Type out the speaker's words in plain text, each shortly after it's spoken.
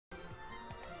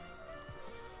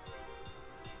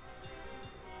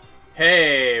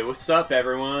Hey, what's up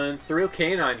everyone?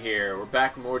 Surrealcanine here. We're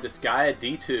back with more Disgaea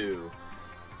D2.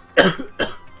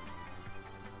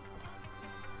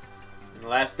 In the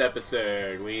last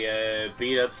episode, we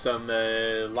beat up some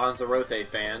Lanzarote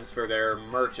fans for their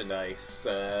merchandise,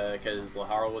 because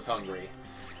Laharl was hungry.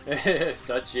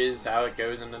 Such is how it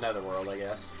goes in the Netherworld, I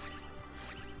guess.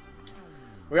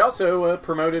 We also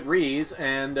promoted Reese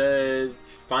and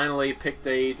finally picked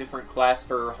a different class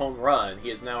for Home Run. He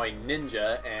is now a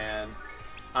ninja, and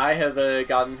I have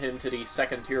gotten him to the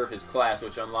second tier of his class,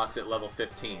 which unlocks at level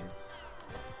 15.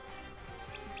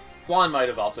 Flan might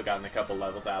have also gotten a couple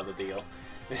levels out of the deal,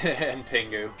 and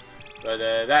Pingu,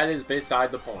 but that is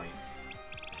beside the point.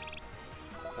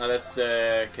 Now let's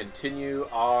continue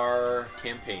our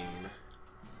campaign.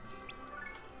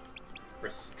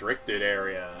 Restricted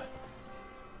area.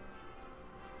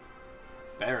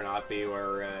 Better not be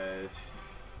where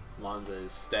Lanza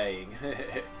is staying.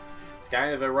 It's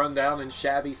kind of a rundown and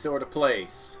shabby sort of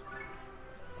place.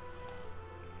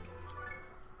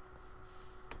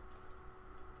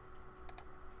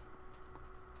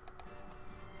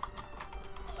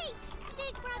 Hey,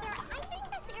 big brother, I think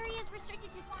this area is restricted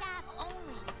to staff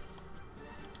only.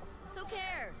 Who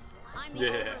cares? I'm the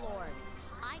Overlord.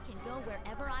 I can go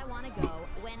wherever I want to go,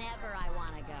 whenever I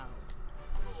want to go.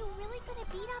 Are you really gonna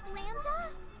beat up Lanza?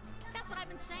 That's what I've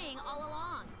been saying all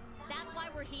along. That's why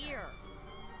we're here.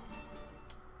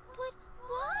 But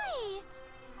why?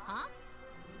 Huh?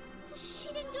 She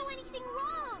didn't do anything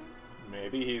wrong.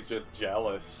 Maybe he's just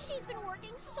jealous. She's been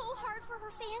working so hard for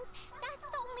her fans. That's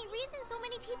the only reason so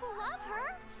many people love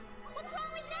her. What's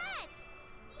wrong with that? Is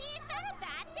that a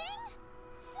bad thing?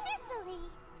 Cicely!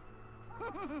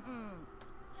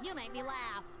 You make me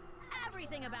laugh.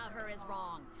 Everything about her is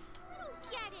wrong. I don't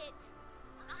get it.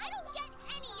 I don't get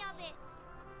any of it.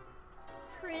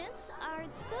 Prince, are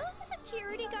those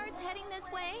security guards heading this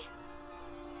way?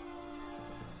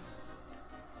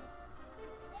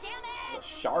 Damn The it!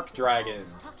 shark dragon.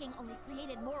 Talking only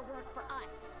created more work for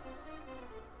us.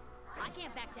 I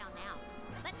can't back down now.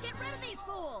 Let's get rid of these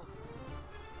fools.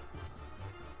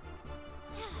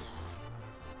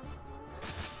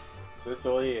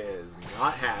 Cicely is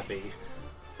not happy.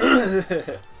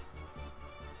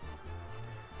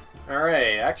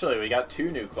 Alright, actually we got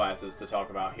two new classes to talk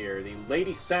about here. The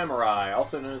Lady Samurai,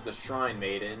 also known as the Shrine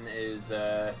Maiden, is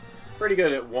pretty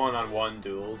good at one-on-one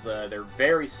duels. They're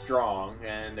very strong,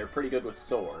 and they're pretty good with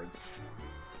swords.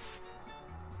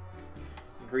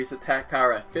 Increase attack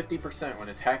power at 50% when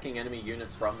attacking enemy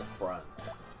units from the front.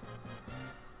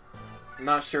 I'm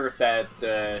not sure if that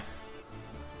is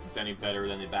any better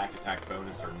than the back attack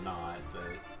bonus or not, but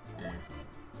eh.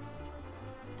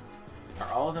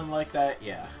 Are all of them like that?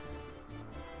 Yeah.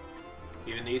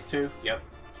 Even these two? Yep.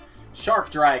 Shark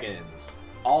Dragons!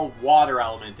 All water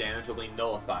element damage will be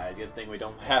nullified. Good thing we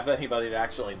don't have anybody that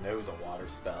actually knows a water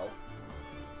spell.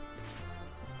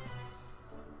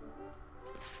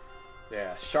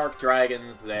 Yeah, Shark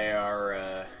Dragons, they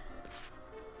are,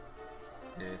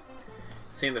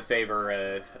 seem to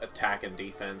favor attack and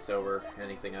defense over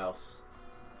anything else.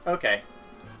 Okay.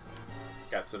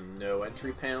 Got some no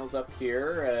entry panels up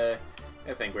here.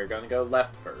 I think we're going to go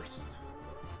left first.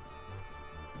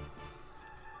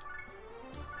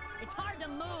 It's hard to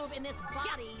move in this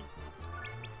body.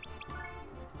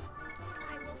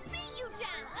 I will beat you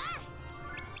down!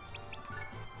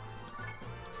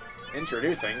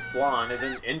 Introducing Flan as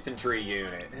an infantry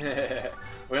unit.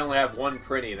 We only have one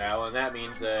pretty now, and that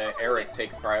means Eric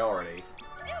takes priority.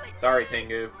 Sorry,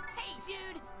 Pingu. Hey,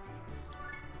 dude!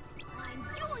 I'm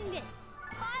doing this!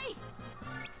 Bye!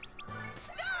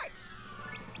 Start!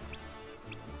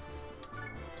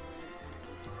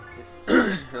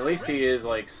 At least he is,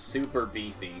 like, super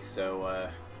beefy, so,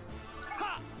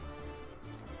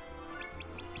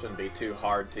 shouldn't be too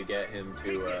hard to get him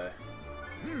to,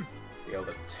 be able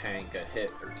to tank a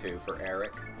hit or two for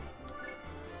Eric.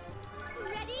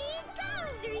 Ready, go,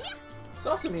 Zuria! This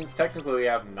also means technically we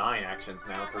have 9 actions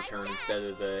now per turn instead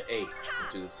of 8,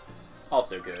 which is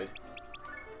also good. Here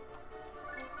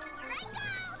I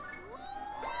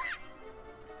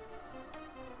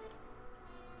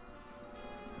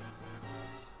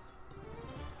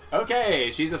go!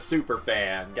 Okay, she's a super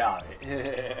fan. Got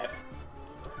it.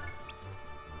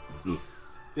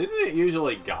 Isn't it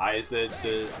usually guys that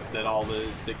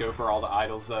go for all the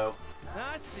idols though?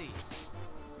 I see.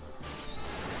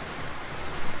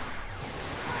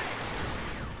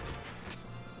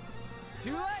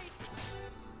 Too late.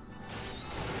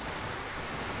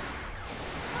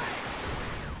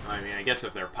 I mean, I guess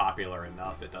if they're popular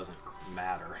enough, it doesn't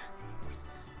matter.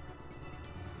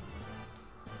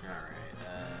 Alright,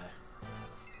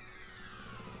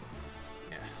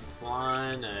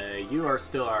 Flan, you are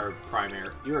still our primary.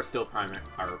 You are still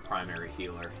our primary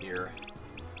healer here.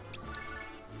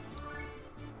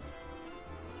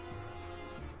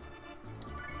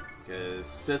 Because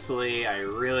Cicely, I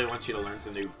really want you to learn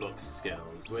some new book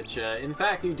skills, which, in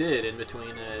fact, you did in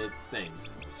between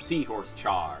things. Seahorse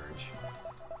Charge.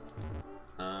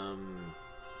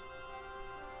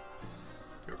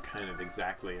 You're kind of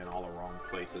exactly in all the wrong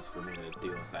places for me to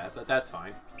deal with that, but that's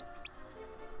fine.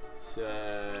 Let's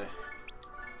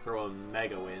throw a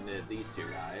Mega Wind at these two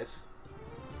guys.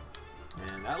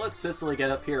 And that lets Cicely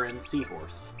get up here in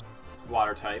Seahorse. It's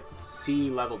water type. Sea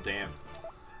level damage.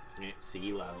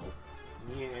 Sea level.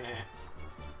 Yeah.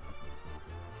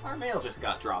 Our mail just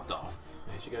got dropped off.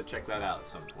 I should go check that out at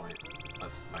some point.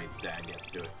 Unless my dad gets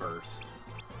to it first.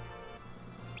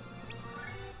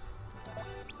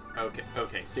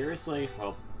 Okay, seriously?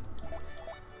 Well,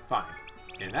 fine.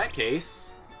 In that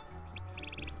case...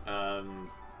 in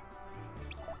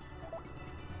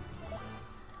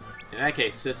that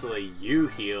case, Cicely, you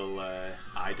heal,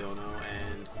 I don't know,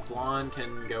 and Flan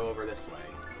can go over this way.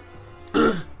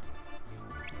 Why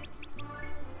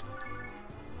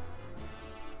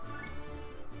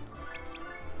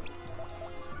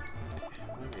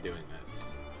am I doing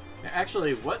this?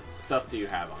 Actually, what stuff do you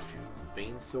have on you?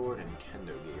 Bane Sword and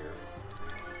Kendo Gear.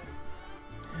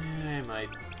 I might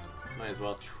as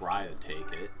well try to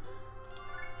take it.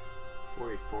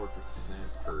 44%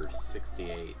 for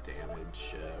 68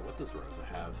 damage. What does Rosa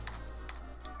have?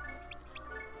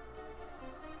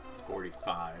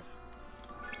 45.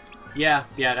 Yeah,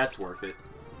 that's worth it.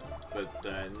 But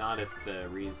not if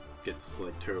Reese gets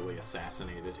like totally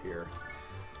assassinated here.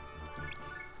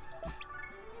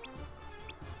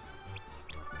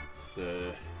 It's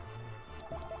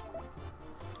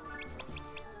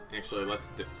actually, let's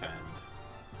defend.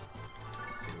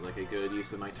 Seems like a good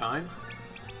use of my time.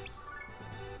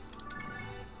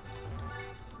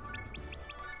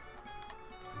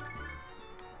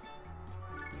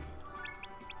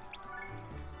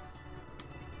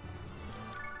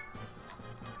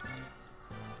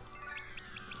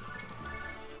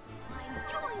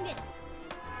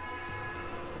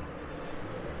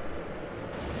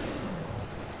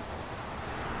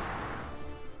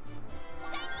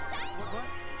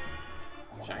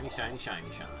 Shiny, shiny,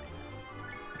 shine.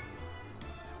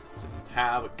 It's just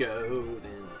how it goes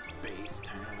in Space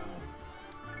Town.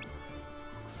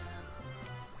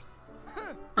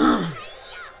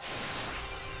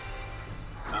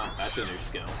 Oh, that's a new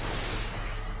skill.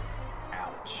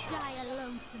 Ouch. Die a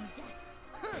lonesome death.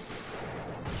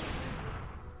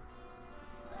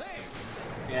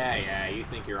 Yeah, you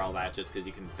think you're all that just because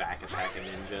you can back attack a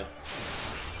ninja.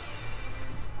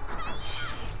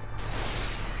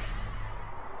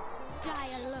 Die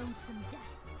a lonesome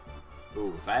death.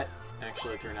 Ooh, that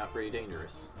actually turned out pretty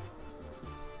dangerous.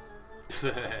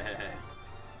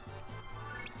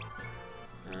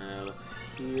 Let's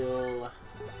heal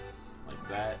like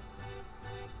that.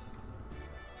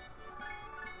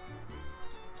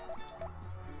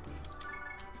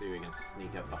 See if we can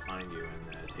sneak up behind you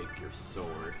and take your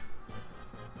sword.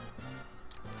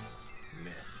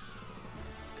 Miss.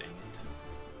 Dang it.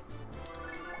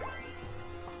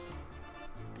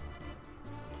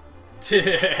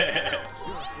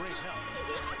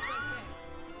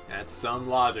 That's some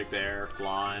logic there,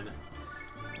 Flan.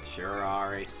 Sure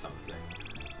are a something.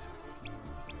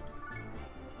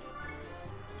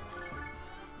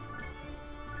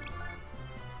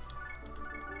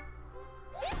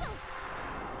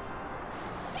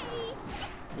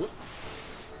 Whoop.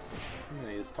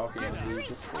 Somebody is talking on the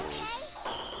Discord.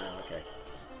 Oh, okay.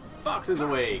 Fox is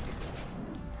awake!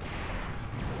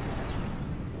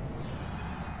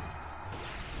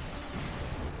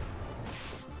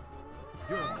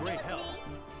 You're a great help.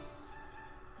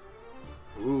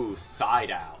 Ooh, side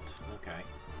out. Okay.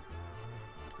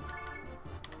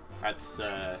 That's,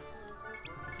 that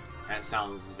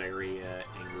sounds very,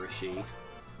 Englishy.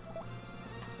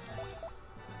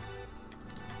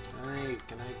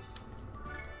 Can I...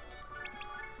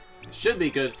 It should be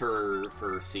good for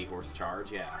Seahorse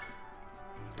Charge, yeah.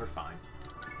 We're fine.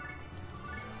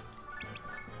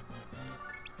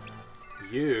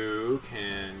 You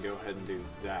can go ahead and do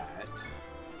that.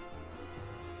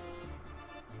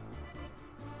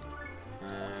 I'm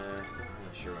not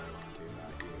really sure what I want to do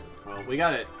about you. Well, we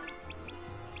got it.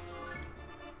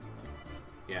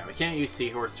 Yeah, we can't use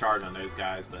Seahorse Charge on those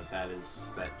guys, but that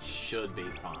should be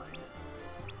fine.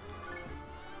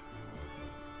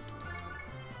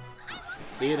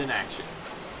 Let's see it in action.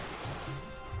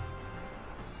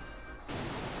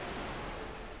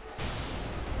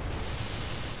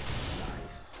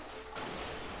 Nice.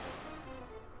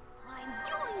 I'm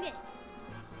doing this.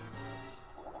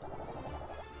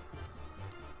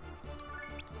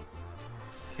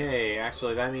 Okay,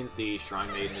 actually that means the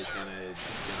Shrine Maiden is gonna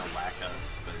whack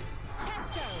us, but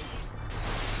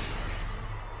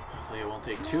hopefully it won't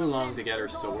take too long to get her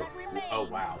sword. Oh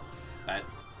wow, that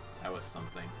was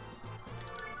something.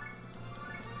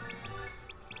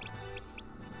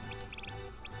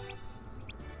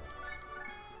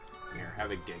 Here, have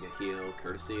a Giga Heal,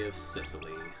 courtesy of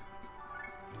Sicily.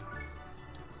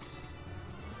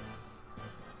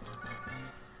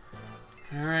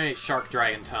 Alright, Shark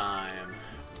Dragon time.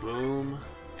 Boom,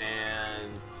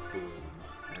 and boom.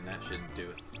 And that should do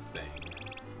a thing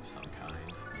of some kind.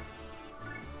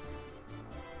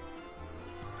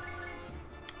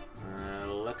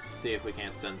 Let's see if we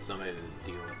can't send somebody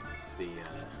to deal with the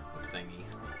thingy.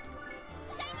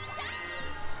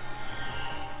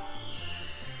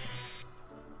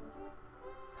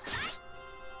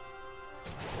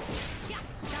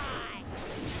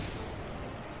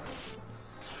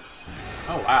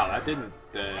 Oh wow, that didn't...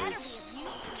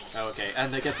 okay,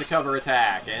 and it gets a cover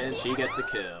attack, and she gets a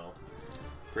kill.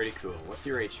 Pretty cool. What's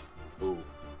your H... Ooh.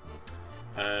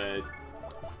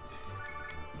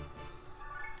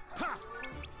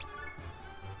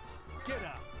 Get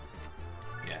up.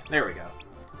 Yeah, there we go.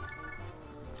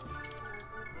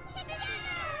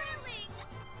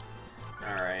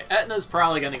 Alright, Etna's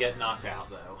probably gonna get knocked out,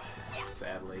 though.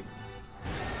 Sadly.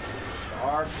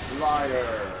 Shark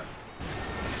Slider!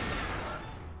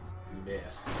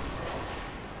 Miss.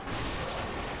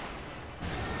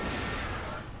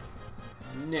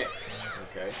 Nick.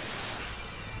 Okay.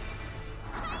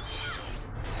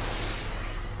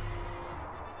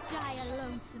 Die a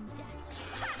lonesome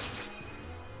death.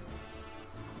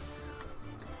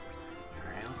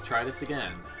 Alright, let's try this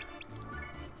again.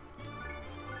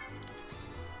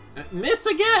 Miss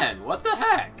again! What the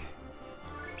heck?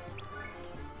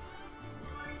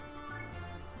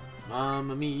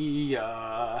 Mamma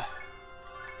mia.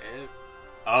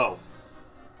 Oh.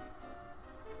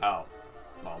 Oh.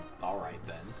 Well, alright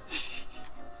then.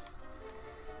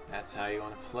 That's how you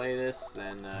want to play this,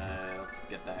 then let's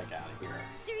get the heck out of here.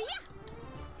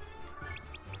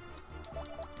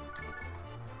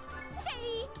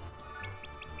 Hey.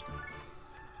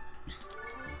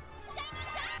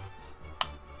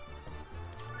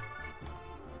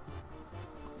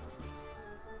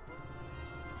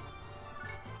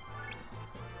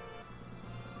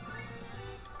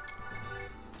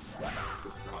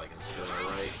 This is probably gonna kill her,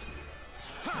 right?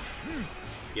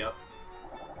 Yep.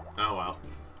 Oh well.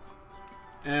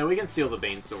 We can steal the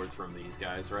Bane Swords from these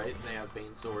guys, right? They have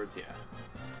Bane Swords, yeah.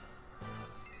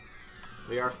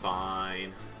 We are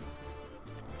fine.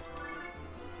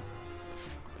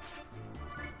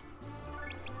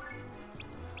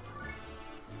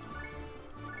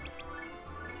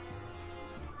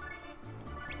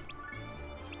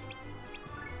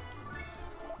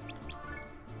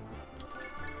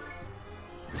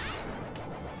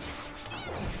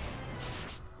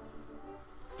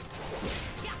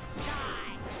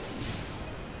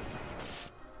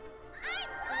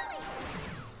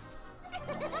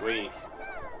 Sweet.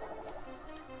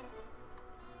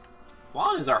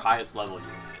 Flan is our highest level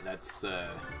unit. That's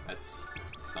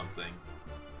something.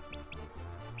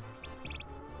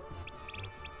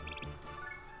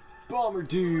 Bomber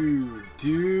dude.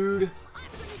 Dude.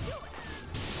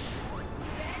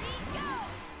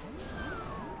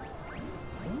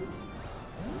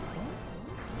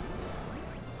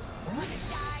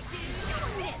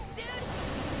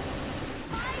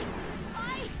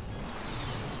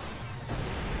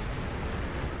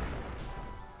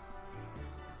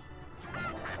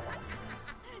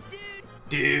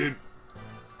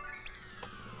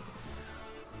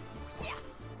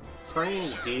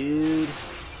 Brainy dude.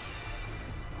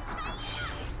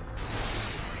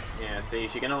 Yeah, see,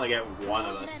 she can only get one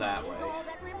of us that way.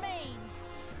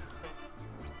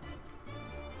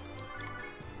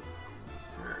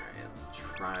 Alright, let's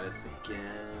try this again.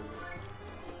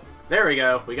 There we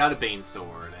go. We got a Bane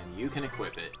Sword, and you can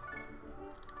equip it.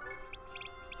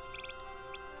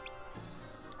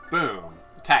 Boom.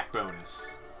 Attack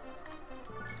bonus.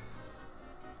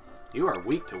 You are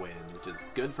weak to wind, which is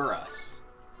good for us.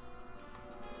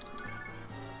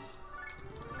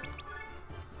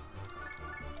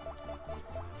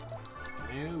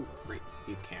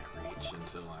 You can't reach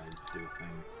until I do a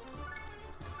thing.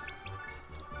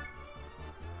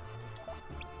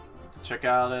 Let's check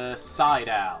out a side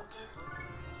out.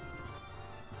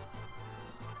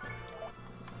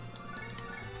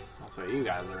 Also, you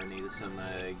guys are in need of some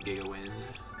Giga Wind.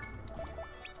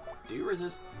 Do you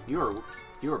resist? You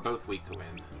are both weak to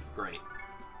wind. Great.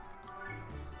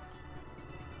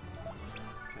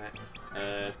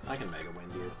 Okay. I can Mega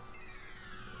Wind you.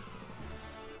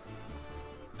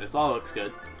 This all looks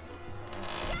good.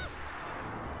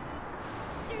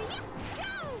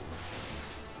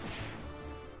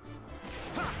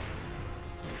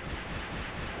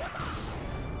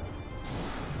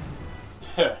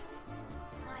 I'm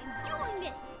doing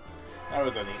this. That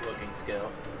was a neat looking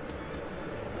skill.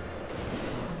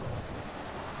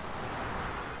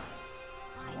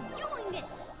 I'm doing this.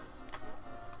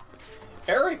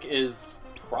 Eric is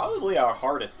probably our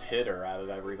hardest hitter out of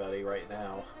everybody right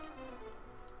now.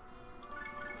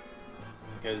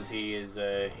 Because he is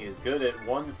good at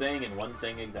one thing and one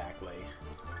thing exactly.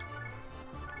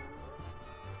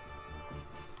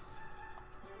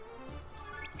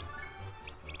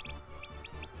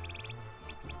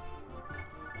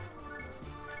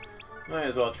 Might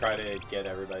as well try to get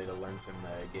everybody to learn some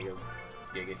Giga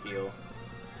Heal.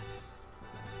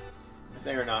 If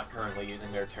they are not currently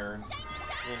using their turn,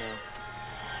 you know.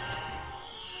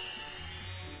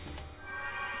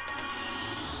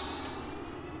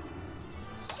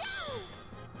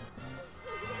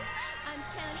 I'm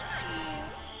counting on you.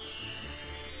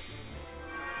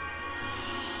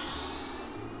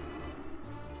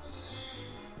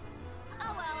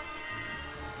 Oh well.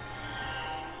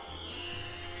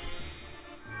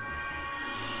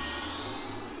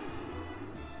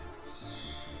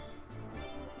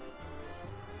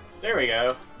 There we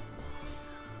go.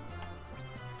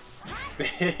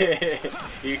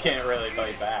 You can't really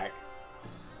fight back.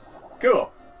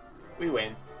 Cool. We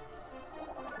win.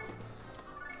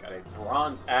 Got a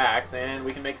bronze axe, and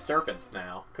we can make serpents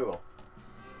now. Cool.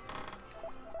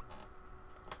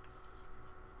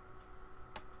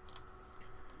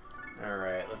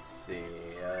 Alright, let's see.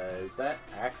 Is that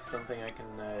axe something I can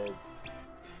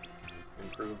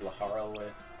improve Laharl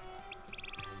with?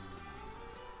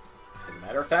 As a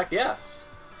matter of fact, yes.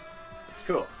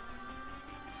 Cool.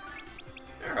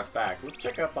 Matter of fact, let's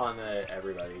check up on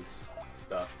everybody's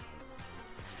stuff.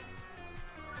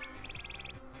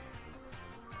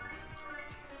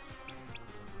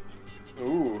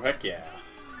 Ooh, heck yeah.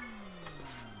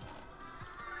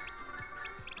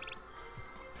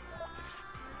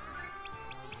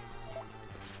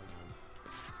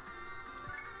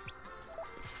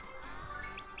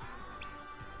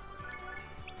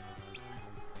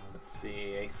 Let's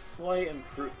see, a slight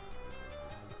improve.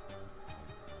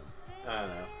 I don't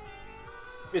know.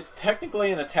 It's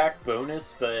technically an attack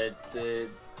bonus, but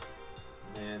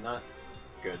not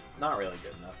good. Not really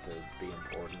good enough to be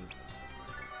important.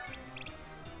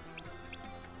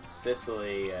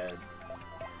 Cicely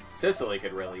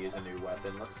could really use a new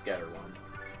weapon. Let's get her one.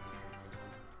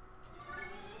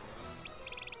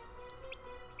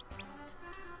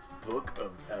 Book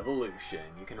of Evolution.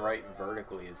 You can write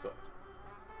vertically as well.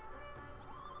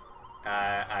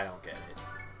 I don't get it.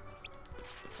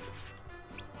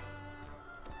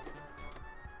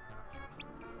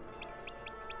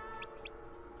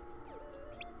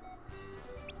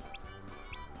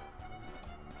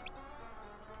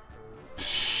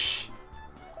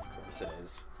 It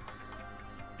is.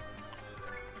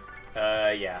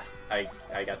 Yeah.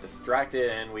 I got distracted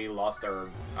and we lost our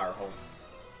home.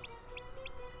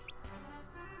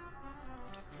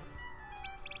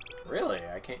 Really?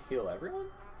 I can't heal everyone?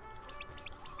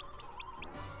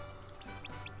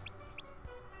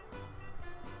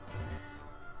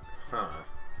 Huh.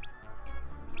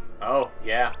 Oh,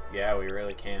 yeah. Yeah, we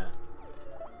really can.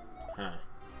 Huh.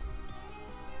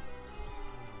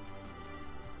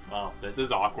 Well, this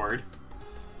is awkward.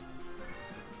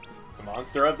 The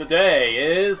monster of the day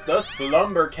is the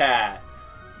Slumber Cat.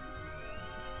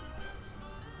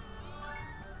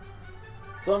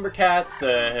 Slumber Cats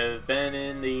have been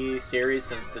in the series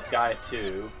since Disgaea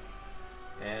D2,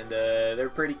 and they're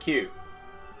pretty cute.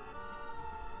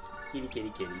 Kitty, kitty,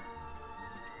 kitty.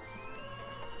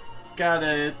 Got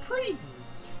a pretty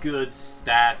good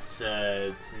stats,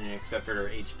 except for their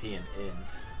HP and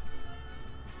int.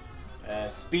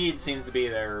 Speed seems to be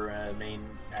their main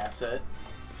asset.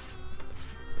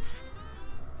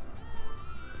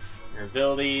 Their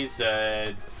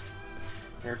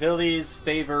abilities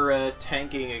favor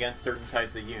tanking against certain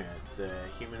types of units: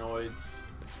 humanoids,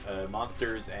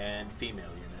 monsters, and female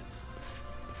units.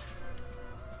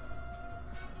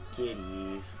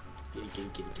 Kitties, kitty, kitty,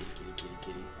 kitty, kitty, kitty, kitty,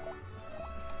 kitty.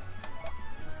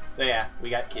 So yeah, we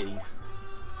got kitties.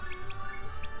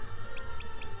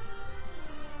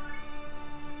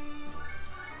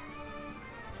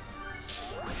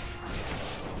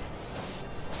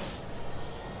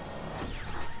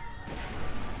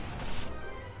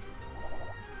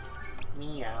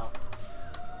 Meow.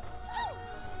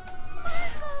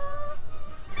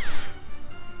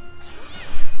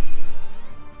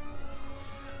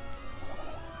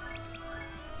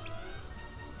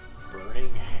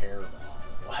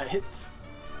 What?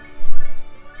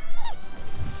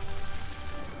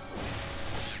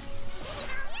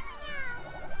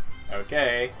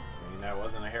 Okay. I mean, that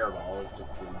wasn't a hairball. It's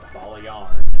just a ball of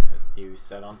yarn that you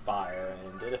set on fire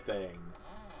and did a thing.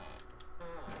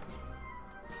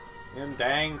 Them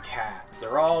dang cats.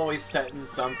 They're always setting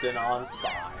something on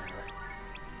fire.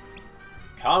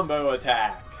 Combo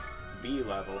attack. B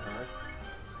level, huh?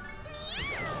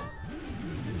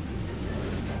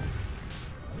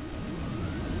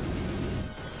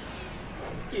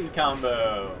 Kitty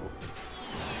combo.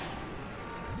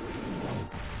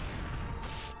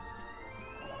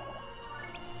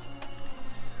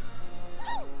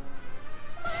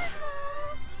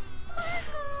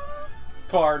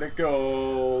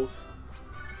 Particles.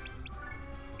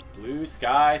 Blue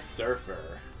Sky Surfer.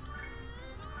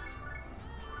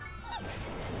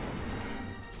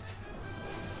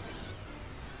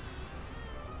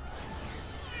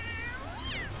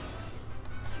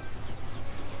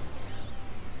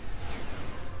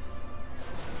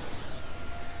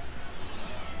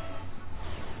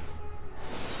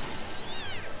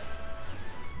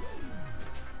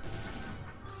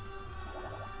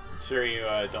 Sure you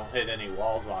don't hit any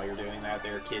walls while you're doing that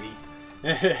there, kitty.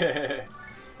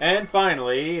 And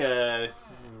finally,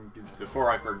 before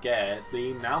I forget,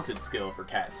 the mounted skill for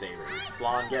Catsabers.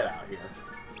 Flan, get out here.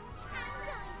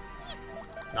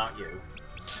 Not you.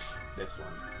 This one.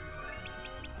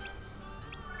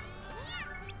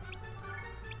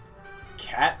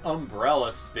 Cat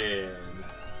Umbrella Spin.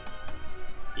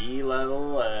 E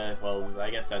level, well,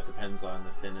 I guess that depends on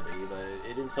affinity, but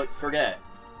it inflicts forget.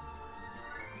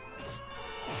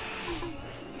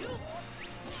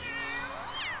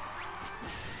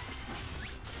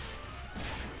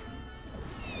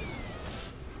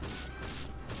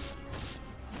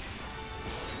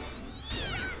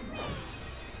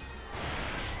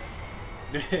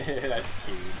 That's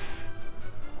cute.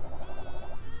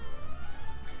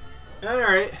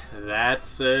 Alright,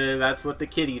 that's what the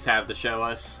kitties have to show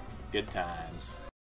us. Good times.